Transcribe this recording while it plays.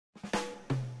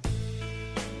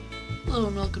Hello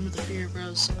and welcome to the Beer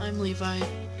Bros. I'm Levi,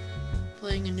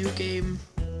 playing a new game.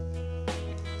 One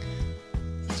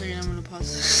second, I'm gonna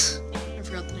pause this. I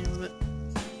forgot the name of it.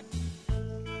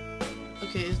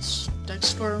 Okay, it's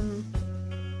Deckstorm,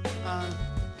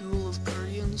 Duel of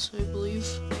Guardians, I believe.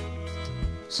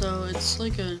 So it's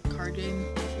like a card game.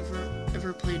 If you've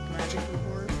ever played Magic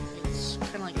before, it's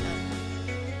kind of like that.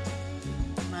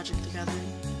 Magic the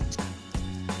Gathering.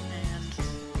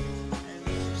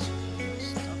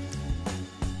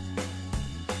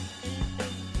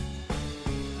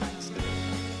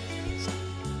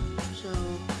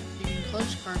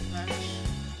 Collect card packs,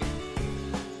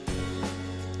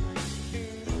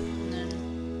 and then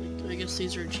I guess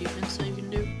these are achievements that you can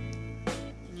do,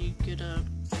 and you get a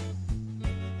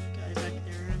guy back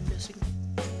there, I'm guessing.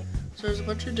 So there's a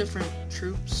bunch of different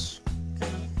troops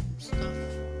kind of stuff,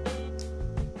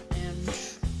 and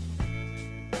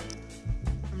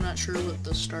I'm not sure what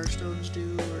the star stones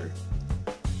do or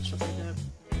stuff like that,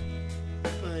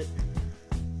 but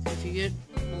if you get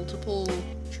multiple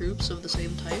troops of the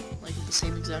same type, like the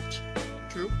same exact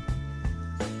troop,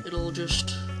 it'll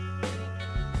just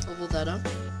level that up,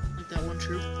 like that one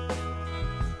troop.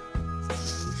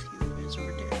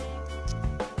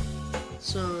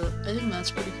 So I think that's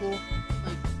pretty cool.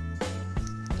 Like,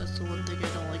 that's the one thing I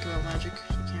don't like about Magic.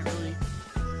 You can't really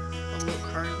level up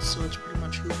cards, so it's pretty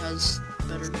much who has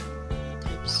better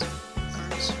types of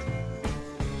cards.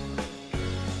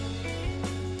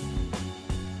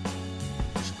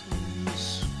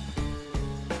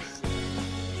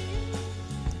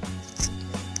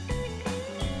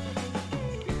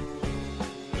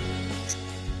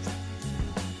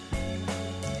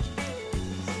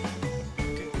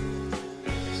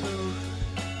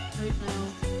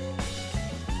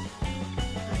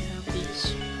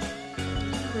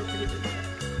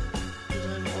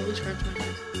 Cards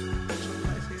Magic. It's one of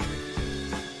my favorites.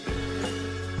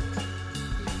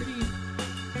 He's pretty good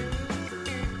for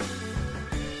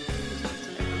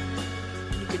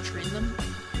and you can train them.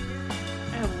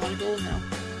 I have a lot of gold now.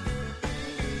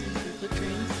 If you click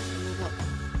train, it'll level up.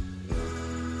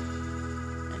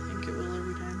 I think it will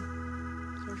every time.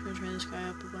 So I'm just gonna train this guy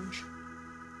up a bunch.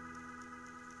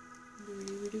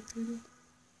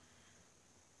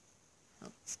 Oh.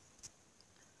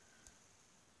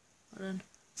 Well done.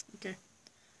 Okay.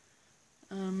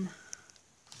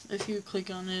 If you click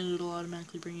on it, it'll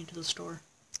automatically bring you to the store.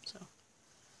 So,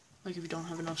 like if you don't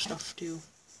have enough stuff to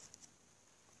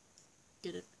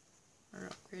get it, or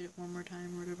upgrade it one more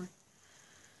time, or whatever.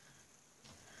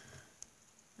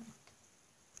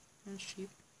 That's cheap.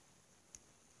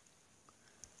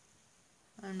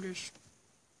 I'm just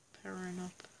powering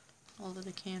up all that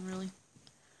I can, really.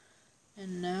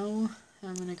 And now,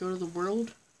 I'm gonna go to the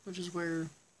world, which is where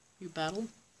you battle.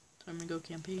 So I'm gonna go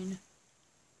campaign,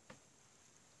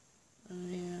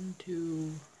 and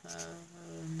to,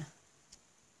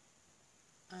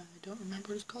 I don't remember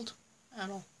what it's called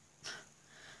at all.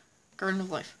 Garden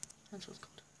of Life, that's what it's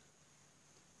called.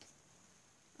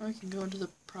 Or I can go into the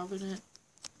Provident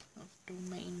of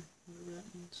Domain, whatever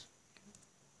that means.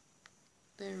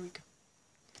 There we go.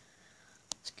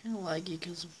 It's kind of laggy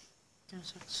because of, kind of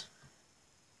sucks.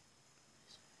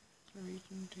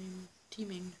 Region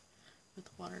teaming with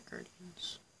water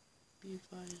guardians. Be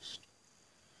advised.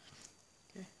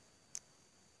 Okay.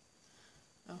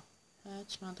 Oh,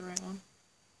 that's not the right one.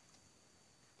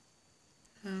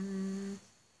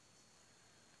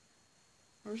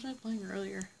 Where was I playing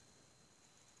earlier?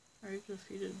 I already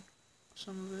defeated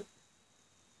some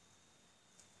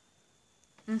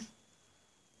of it.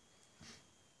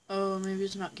 Oh, maybe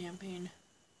it's not campaign.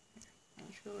 Here,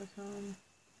 let's go back home.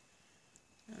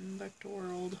 And back to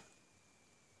world.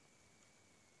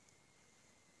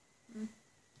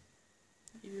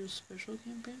 Maybe a special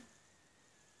campaign?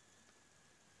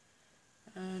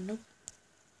 Nope.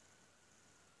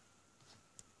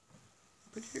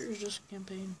 But here's just a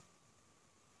campaign.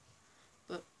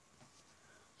 But,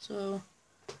 so,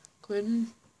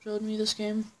 Quinn showed me this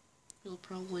game. You'll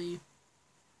probably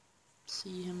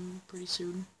see him pretty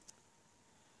soon.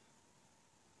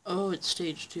 Oh, it's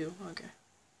stage 2, okay.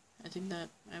 I think that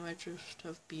I might just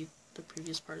have beat the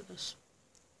previous part of this.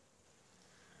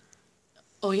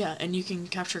 Oh yeah, and you can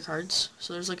capture cards,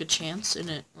 so there's like a chance in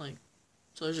it, like,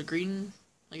 so there's a green,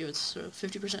 like if it's a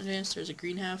 50% chance, there's a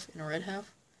green half and a red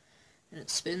half, and it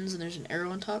spins and there's an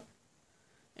arrow on top,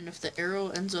 and if the arrow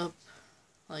ends up,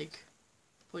 like,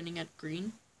 pointing at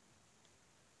green,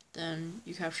 then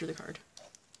you capture the card.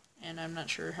 And I'm not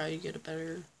sure how you get a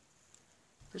better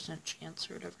percent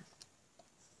chance or whatever.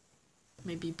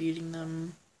 Maybe beating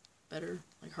them better,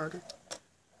 like harder.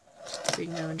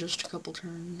 Beating them in just a couple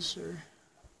turns, or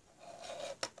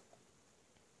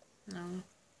No.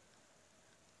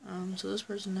 So this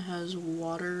person has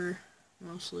water,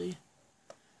 mostly,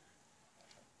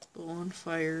 but on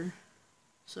fire,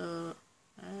 so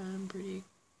I'm pretty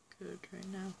good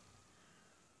right now.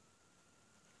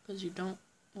 Because you don't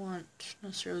want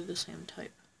necessarily the same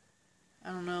type. I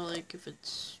don't know, like, if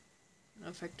it's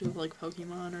effective like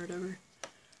Pokemon or whatever,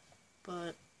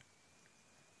 but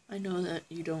I know that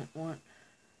you don't want...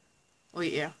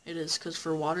 Wait, yeah, it is, because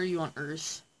for water you want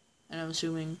earth, and I'm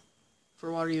assuming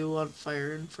for water you want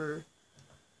fire, and for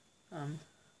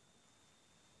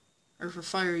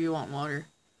fire you want water.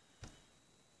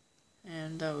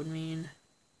 And that would mean,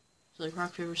 it's like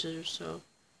rock, paper, scissors, so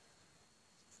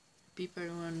beat by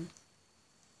one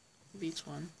beats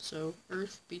one. So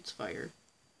earth beats fire.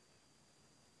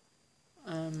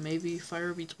 Maybe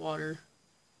fire beats water,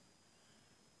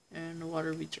 and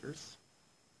water beats earth.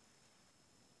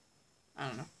 I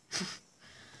don't know.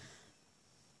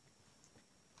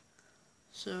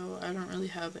 So I don't really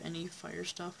have any fire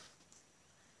stuff.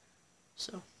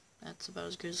 So that's about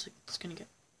as good as it's gonna get.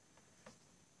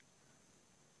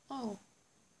 Oh.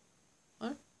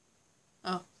 What?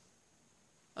 Oh.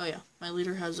 Oh yeah, my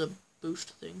leader has a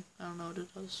boost thing. I don't know what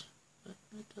it does, but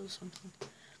it does something.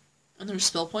 And there's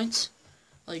spell points.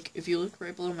 Like, if you look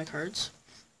right below my cards,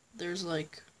 there's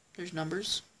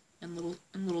numbers in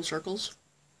little circles.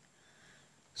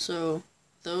 So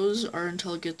those are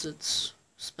until it gets its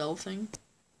spell thing.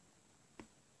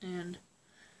 And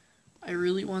I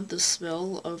really want the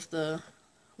spell of the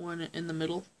one in the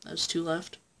middle. There's two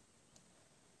left.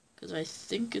 Because I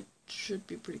think it should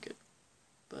be pretty good.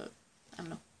 But I don't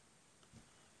know.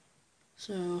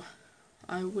 So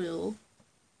I will.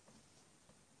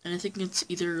 And I think it's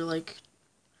either like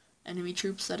enemy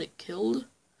troops that it killed,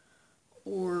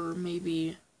 or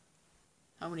maybe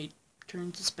how many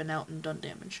turns it's been out and done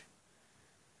damage.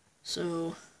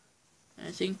 So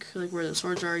I think like where the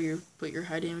swords are, you put your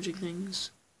high damaging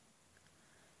things.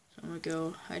 So I'm gonna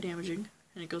go high damaging,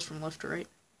 and it goes from left to right.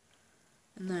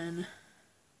 And then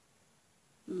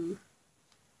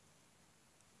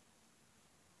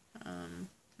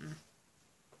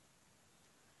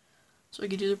so I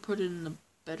could either put in the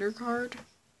better card,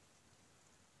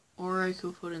 or I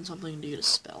could put in something to get a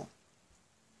spell.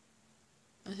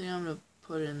 I think I'm gonna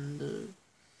put in the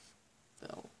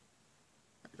spell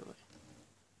right away.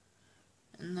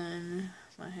 And then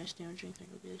my highest damaging thing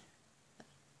would be that.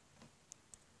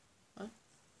 What?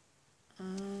 I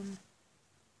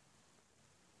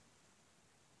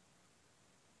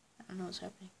don't know what's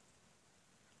happening.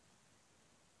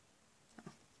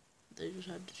 Oh, they just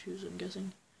had to choose, I'm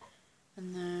guessing.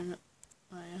 And then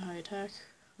my high attack,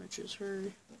 which is her.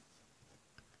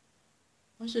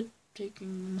 Why is it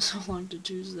taking them so long to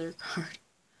choose their card?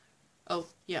 Oh,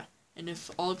 yeah. And if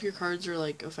all of your cards are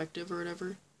like effective or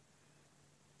whatever,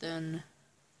 then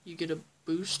you get a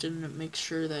boost, and it makes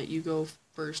sure that you go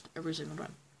first every single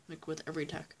time, like with every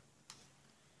attack.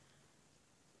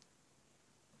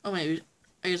 Oh, maybe.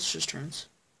 I guess it's just turns.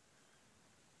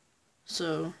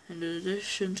 So, in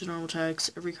addition to normal attacks,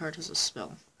 every card has a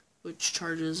spell, which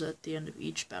charges at the end of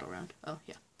each battle round. Oh,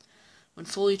 yeah. When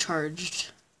fully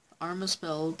charged, arm a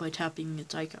spell by tapping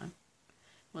its icon.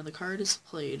 When the card is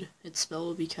played, its spell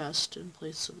will be cast in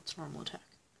place of its normal attack.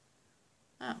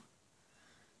 Oh.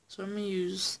 So I'm going to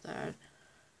use that,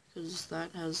 because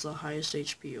that has the highest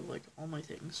HP of like all my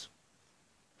things.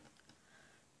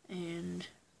 And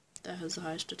that has the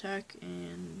highest attack,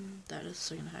 and that is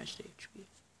the second highest HP.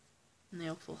 And they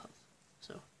have full health,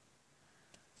 so.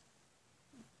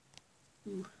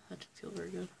 Ooh, that didn't feel very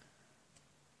good.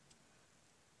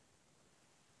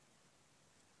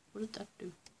 What did that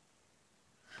do?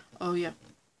 Oh yeah.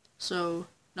 So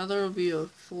now there will be a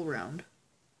full round.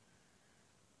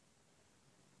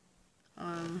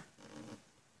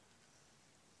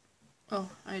 Oh,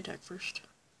 I attack first.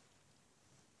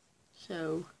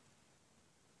 So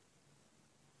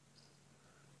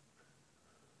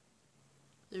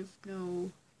there's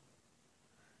no.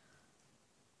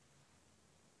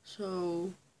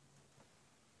 So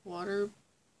water.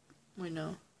 Wait,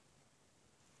 no.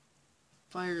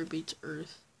 Fire beats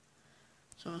earth.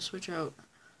 So I'm gonna switch out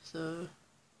the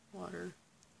water.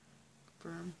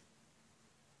 Confirm.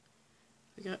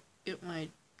 If I get my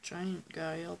giant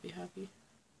guy, I'll be happy.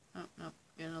 Oh, no,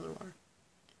 get another water.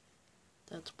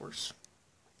 That's worse.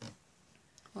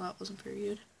 Well, that wasn't very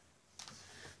good.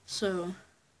 So,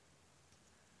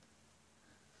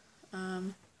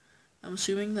 I'm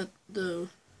assuming that the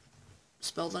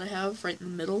spell that I have right in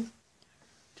the middle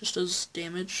just does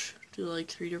damage to like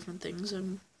 3 different things,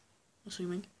 I'm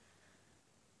assuming.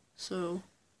 So,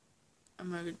 I'm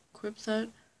gonna equip that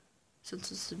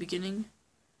since it's the beginning.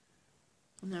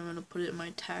 And then I'm going to put it in my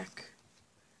attack.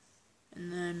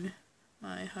 And then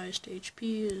my highest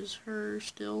HP is her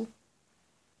still.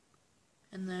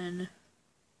 And then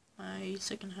my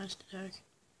second highest attack.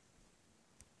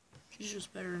 She's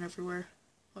just better in everywhere.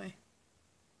 Wait.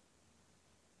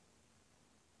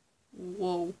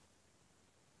 Whoa.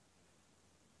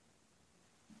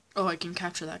 Oh, I can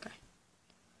capture that guy.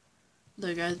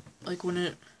 The guy, like, when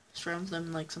it surrounds them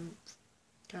in, like, some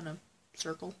kind of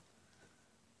circle.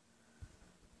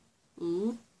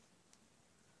 Ooh.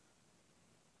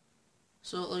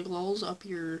 So it, like, lulls up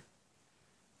your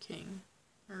king.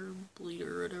 Or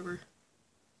bleeder or whatever.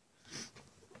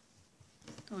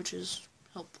 Which is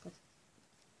helpful.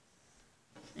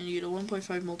 And you get a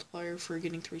 1.5 multiplier for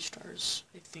getting 3 stars.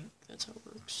 I think that's how it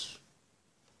works.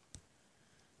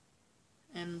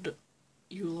 And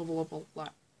you level up a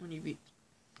lot when you beat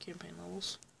campaign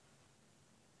levels.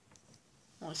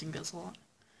 Well, I think that's a lot.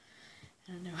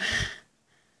 I don't know.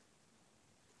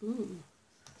 Ooh.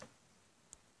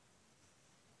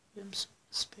 Vim's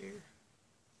spare.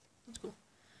 That's cool.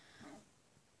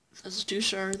 That's a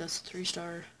 2-star, that's a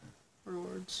 3-star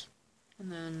rewards.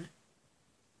 And then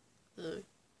the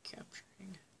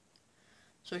capturing.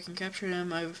 So I can capture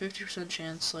him, I have a 50%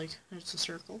 chance, like, it's a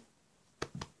circle.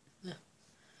 Yeah.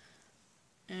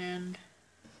 And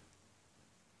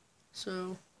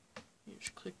so you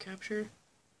just click capture.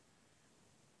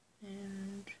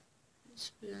 And it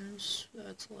spins.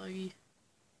 That's laggy.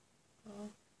 Oh,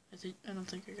 I don't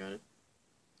think I got it.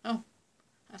 Oh,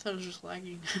 I thought it was just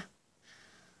lagging.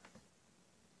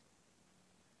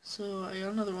 So I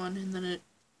got another one, and then it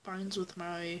binds with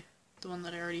the one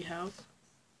that I already have.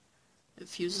 It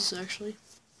fuses actually,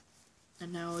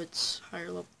 and now it's higher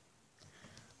level,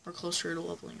 or closer to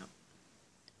leveling up.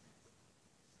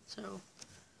 So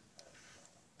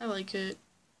I like it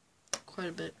quite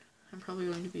a bit. I'm probably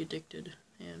going to be addicted,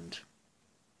 and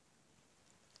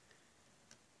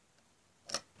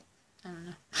I don't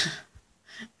know.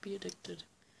 Be addicted.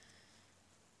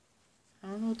 I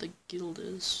don't know what the guild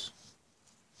is.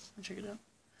 I'll check it out.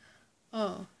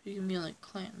 Oh, you can be in, like,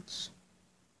 clans.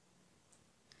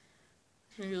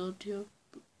 You'll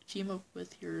team up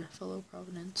with your fellow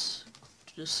provenance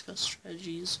to discuss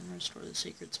strategies and restore the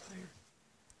sacred spire.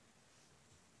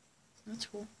 That's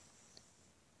cool.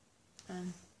 There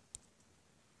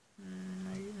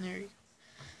you go.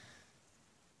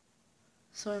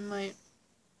 So I might...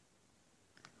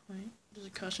 Wait, does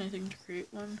it cost anything to create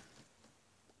one?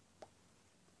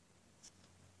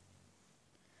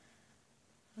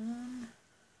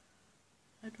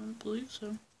 I don't believe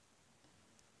so.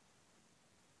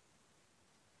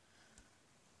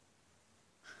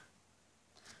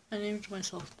 I named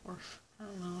myself Dwarf. I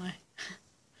don't know why.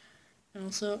 And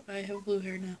also, I have blue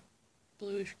hair now.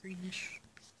 Bluish, greenish.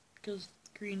 Because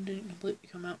green didn't completely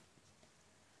come out.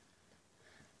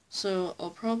 So,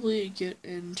 I'll probably get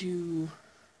into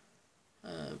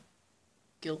a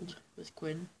guild with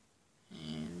Quinn.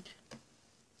 And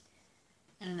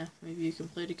I don't know, maybe you can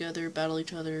play together, battle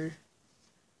each other,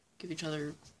 give each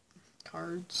other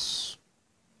cards,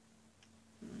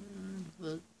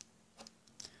 the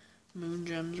moon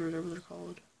gems or whatever they're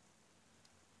called,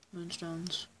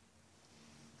 moonstones,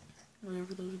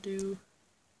 whatever those do.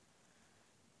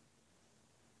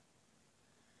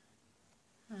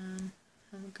 I'm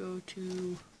gonna go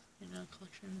to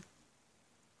collection.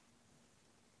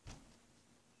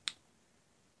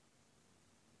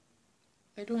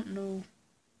 I don't know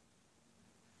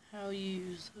how you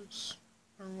use those,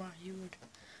 or why you would.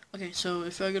 Okay, so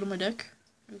if I go to my deck,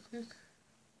 real quick.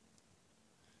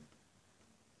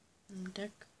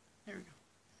 Deck, there we go.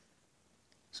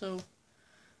 So,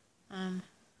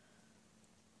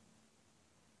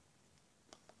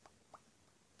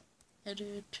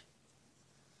 edit.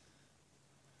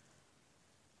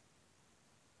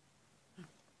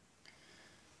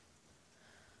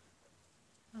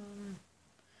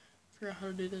 Figure out how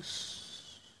to do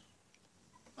this.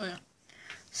 Oh yeah,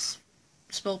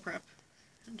 spell prep.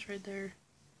 It's right there.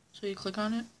 So you click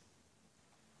on it,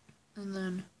 and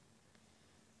then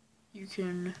you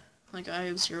can, like, I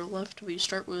have 0 left, but you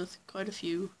start with quite a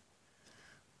few.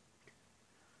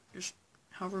 Just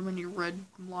however many red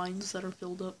lines that are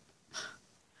filled up.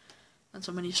 That's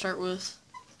how many you start with.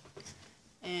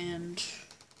 And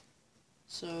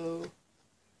so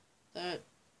that,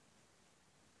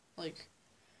 like,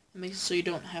 it makes it so you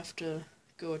don't have to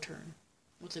go a turn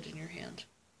with it in your hand.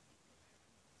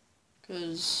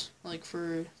 Because, like,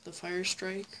 for the fire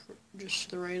strike, just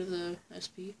to the right of the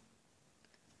SP,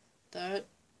 that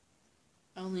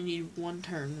I only need 1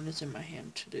 turn when it's in my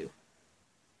hand to do.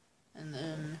 And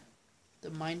then the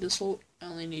mind assault, I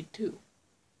only need 2.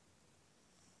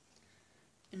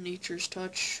 in Nature's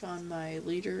Touch on my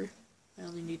leader, I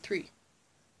only need 3.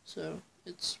 So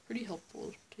it's pretty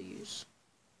helpful to use.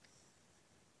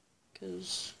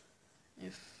 Because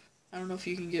I don't know if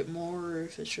you can get more or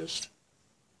if it's just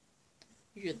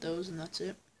you get those and that's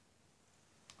it.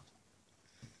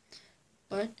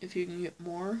 But if you can get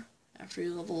more after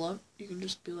you level up, you can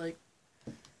just be like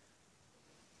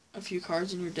a few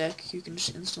cards in your deck you can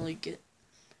just instantly get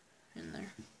in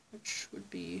there, which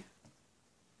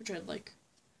I'd like.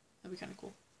 That'd be kind of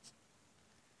cool.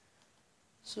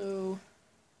 So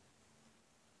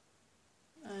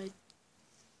I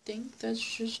think that's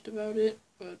just about it,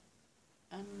 but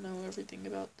I don't know everything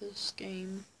about this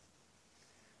game.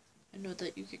 I know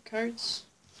that you get cards.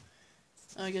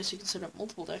 I guess you can set up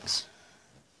multiple decks.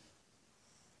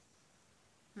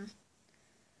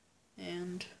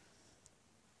 And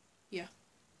yeah.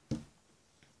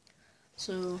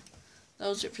 So that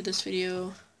was it for this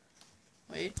video.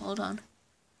 Wait, hold on.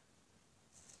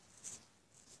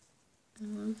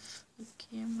 Move the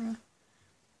camera.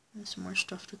 There's some more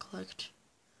stuff to collect.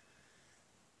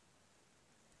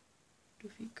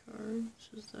 Defeat cards.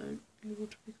 Is that able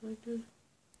to be collected?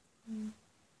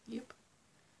 Yep.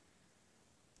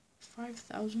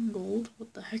 5,000 gold?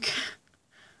 What the heck?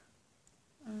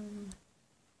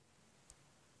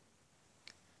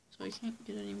 So I can't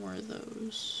get any more of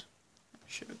those. I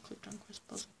should have clicked on Quest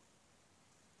Puzzle.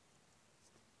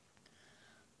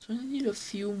 So I need a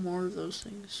few more of those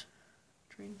things.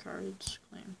 Train cards,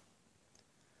 claim.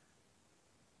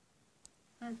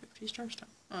 150 Starstone.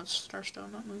 Oh, it's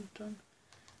Starstone, not Moonstone.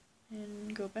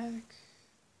 And go back.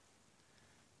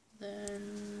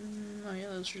 Then, oh yeah,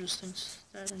 those are just things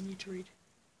that I need to read.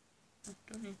 No,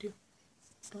 don't need to.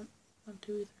 Don't want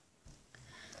to either.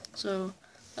 So,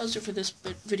 that was it for this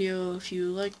video. If you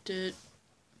liked it,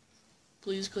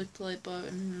 please click the like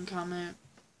button, comment,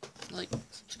 like,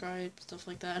 subscribe, stuff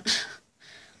like that.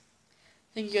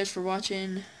 Thank you guys for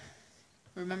watching.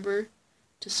 Remember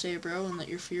to stay a bro and let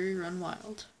your fury run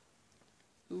wild.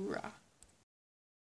 Hoorah.